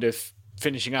worth kind of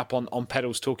finishing up on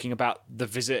pedals, talking about the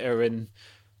Visitor and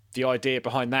the idea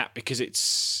behind that, because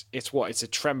it's a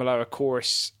tremolo, a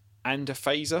chorus, and a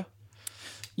phaser.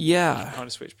 Yeah, kind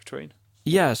of switch between.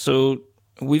 Yeah, so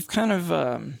we've kind of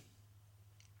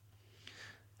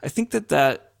I think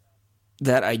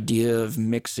that idea of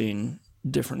mixing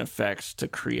different effects to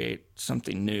create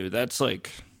something new, that's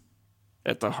like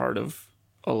at the heart of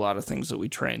a lot of things that we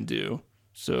try and do.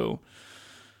 So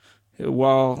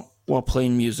while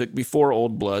playing music before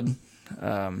Old Blood,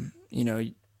 I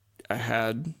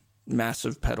had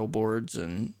massive pedal boards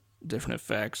and different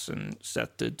effects, and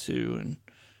Seth did too,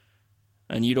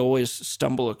 and you'd always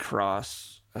stumble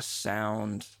across a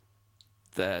sound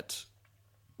that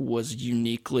was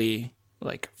uniquely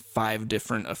like 5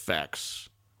 different effects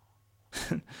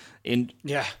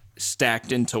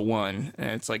stacked into one, and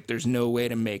it's like there's no way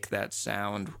to make that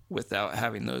sound without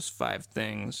having those 5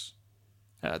 things.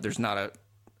 There's not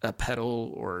a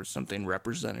pedal or something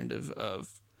representative of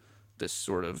this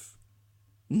sort of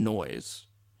noise,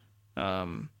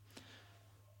 and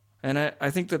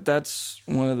I think that's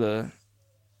one of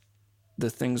the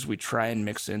things we try and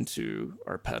mix into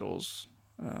our pedals,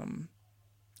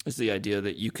 is the idea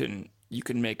that you can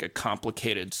make a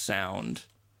complicated sound,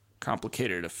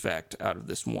 complicated effect out of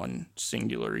this one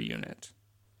singular unit.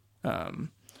 So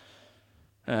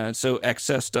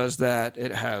XS does that.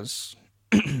 It has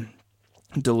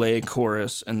delay,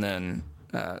 chorus, and then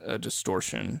a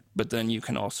distortion, but then you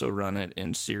can also run it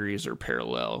in series or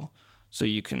parallel. So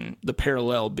the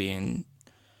parallel being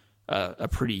a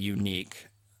pretty unique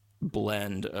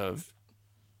blend of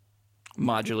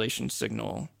modulation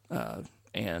signal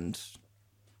and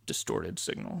distorted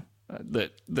signal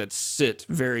that sit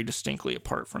very distinctly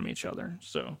apart from each other.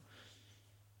 So,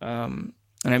 and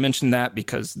I mentioned that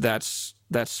because that's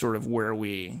sort of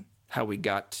how we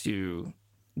got to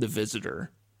the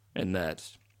Visitor, and that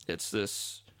it's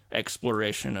this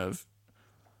exploration of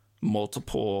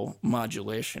multiple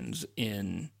modulations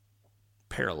in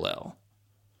parallel.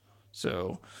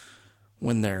 So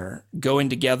when they're going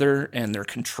together and their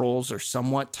controls are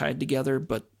somewhat tied together,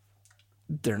 but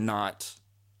they're not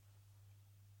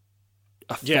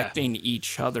affecting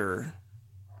each other,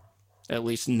 at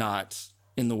least not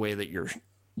in the way that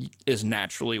is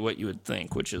naturally what you would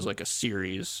think, which is like a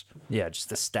series. Yeah, just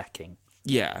the stacking.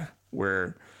 Yeah,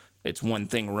 where it's one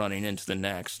thing running into the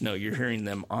next. No, you're hearing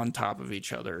them on top of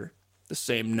each other, the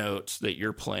same notes that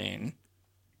you're playing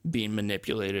being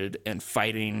manipulated and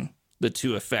fighting, the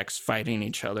two effects fighting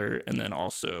each other, and then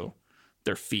also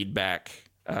their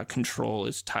feedback control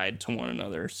is tied to one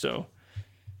another. So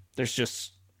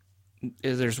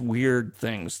there's weird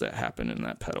things that happen in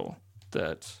that pedal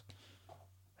that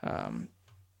I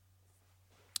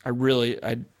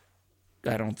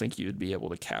don't think you would be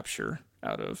able to capture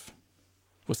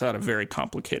without a very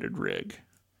complicated rig.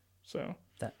 So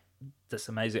that's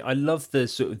amazing. I love the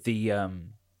sort of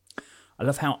I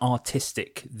love how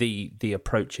artistic the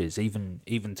approach is,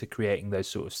 even to creating those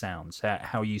sort of sounds.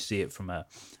 How you see it from a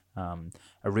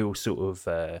real sort of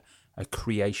a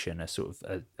creation, a sort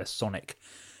of a sonic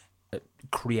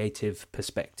creative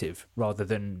perspective, rather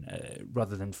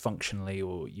than functionally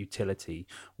or utility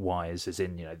wise, as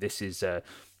in, this is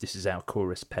our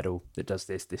chorus pedal that does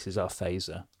this. This is our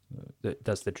phaser that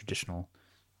does the traditional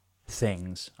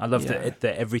things. I love that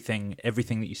everything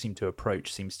that you seem to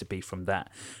approach seems to be from that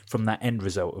end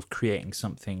result of creating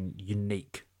something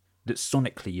unique, that's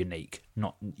sonically unique,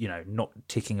 not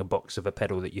ticking a box of a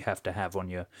pedal that you have to have on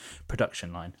your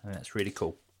production line. And that's really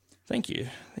cool. Thank you.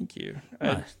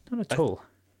 No, not at all.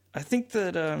 I think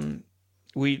that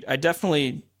I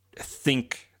definitely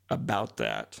think about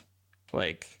that.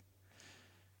 Like,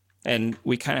 and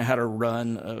we kind of had a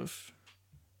run of,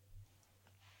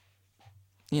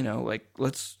 you know, like,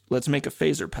 let's make a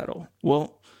phaser pedal.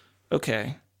 Well,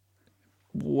 okay,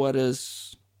 but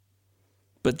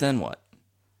then what?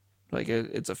 Like,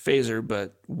 it's a phaser,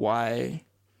 but why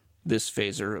this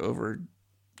phaser over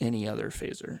any other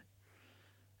phaser?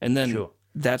 And then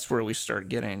that's where we start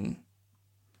getting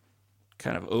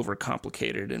kind of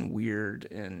overcomplicated and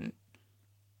weird and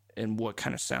what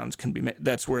kind of sounds can be made.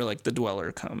 That's where, like, the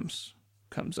Dweller comes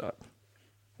up.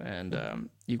 And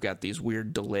you've got these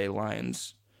weird delay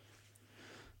lines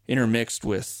intermixed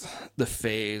with the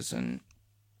phase, and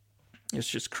it's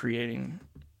just creating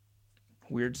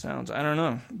weird sounds. I don't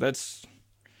know.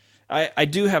 I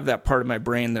do have that part of my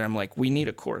brain that I'm like, we need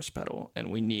a chorus pedal, and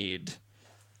we need,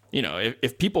 you know,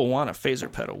 if people want a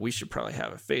phaser pedal, we should probably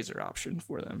have a phaser option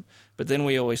for them. But then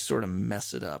we always sort of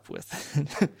mess it up with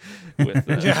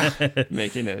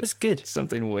making it That's good.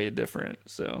 something way different.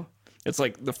 So it's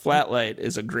like the Flatlight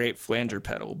is a great flanger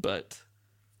pedal, but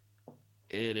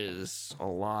it is a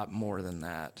lot more than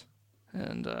that.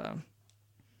 And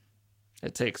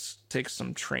it takes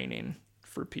some training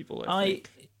for people, I think.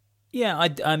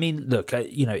 I mean, look,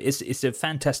 you know, it's a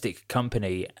fantastic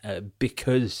company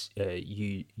because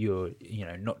you're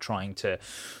not trying to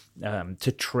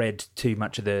tread too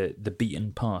much of the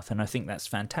beaten path, and I think that's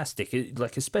fantastic.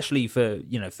 Like, especially for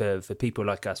people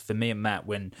like us, for me and Matt,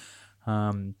 when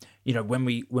when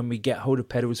we get hold of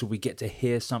pedals or we get to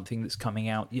hear something that's coming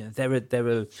out, you know, there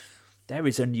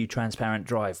is a new Transparent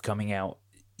Drive coming out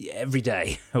every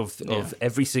day of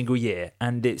every single year,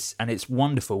 and it's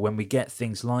wonderful when we get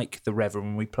things like the Reverend,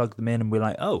 when we plug them in and we're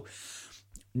like, I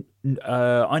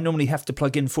normally have to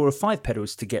plug in 4 or 5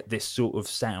 pedals to get this sort of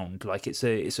sound. Like, it's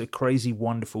a crazy,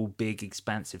 wonderful, big,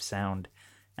 expansive sound,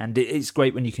 and it's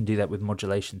great when you can do that with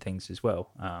modulation things as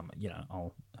well.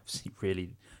 I'll obviously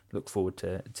really look forward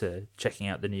to checking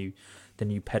out the new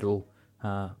pedal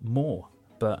more.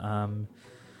 But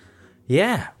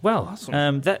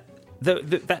awesome.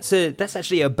 That's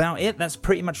actually about it. That's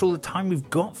pretty much all the time we've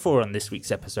got for on this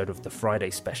week's episode of the Friday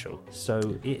Special.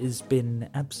 So it has been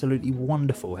absolutely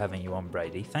wonderful having you on,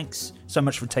 Brady. Thanks so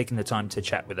much for taking the time to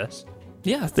chat with us.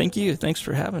 Yeah, thank you. Thanks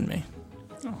for having me.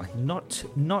 Oh, not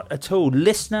at all.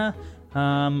 Listener,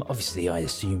 obviously I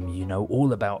assume you know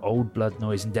all about Old Blood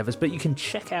Noise Endeavors, but you can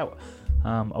check out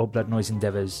Old Blood Noise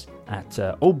Endeavors at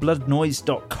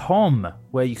oldbloodnoise.com,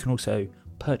 where you can also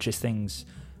purchase things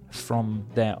from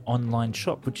their online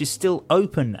shop, which is still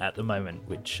open at the moment,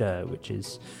 which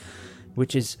is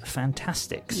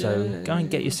fantastic. So go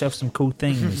and get yourself some cool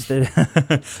things. There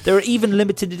are even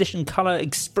limited edition color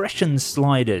expression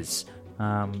sliders.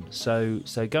 So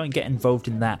go and get involved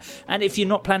in that. And if you're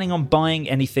not planning on buying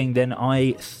anything, then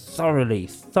I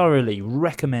thoroughly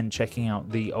recommend checking out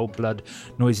the Old Blood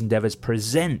Noise Endeavors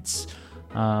Presents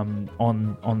on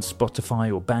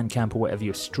Spotify or Bandcamp or whatever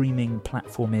your streaming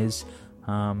platform is.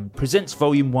 Presents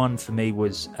Volume 1 for me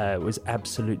was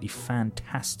absolutely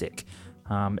fantastic,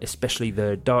 especially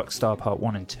the Dark Star Part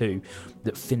 1 and 2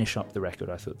 that finish up the record.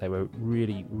 I thought they were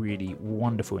really, really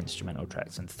wonderful instrumental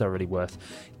tracks and thoroughly worth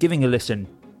giving a listen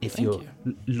if you're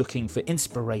looking for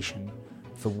inspiration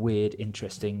for weird,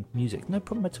 interesting music. No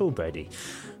problem at all, Brady.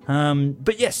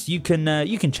 But yes, you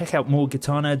can check out more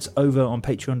Guitar Nerds over on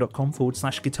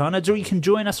patreon.com/Guitar Nerds, or you can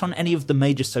join us on any of the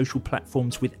major social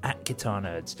platforms with @Guitar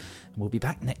Nerds. We'll be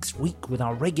back next week with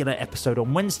our regular episode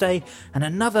on Wednesday and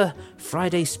another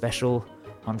Friday special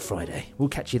on Friday. We'll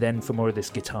catch you then for more of this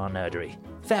guitar nerdery.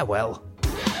 Farewell.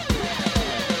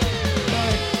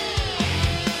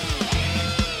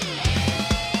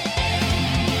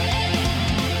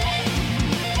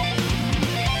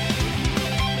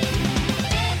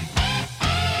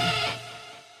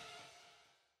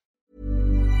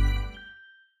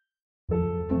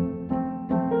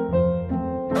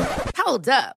 Hold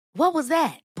up. What was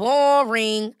that?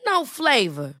 Boring. No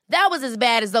flavor. That was as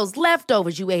bad as those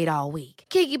leftovers you ate all week.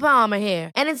 Keke Palmer here.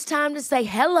 And it's time to say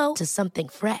hello to something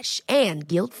fresh and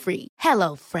guilt-free.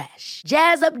 Hello Fresh.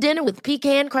 Jazz up dinner with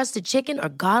pecan-crusted chicken or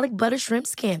garlic butter shrimp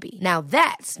scampi. Now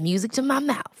that's music to my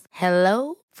mouth.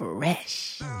 Hello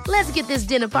Fresh. Let's get this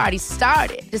dinner party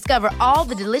started. Discover all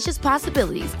the delicious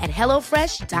possibilities at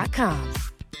HelloFresh.com.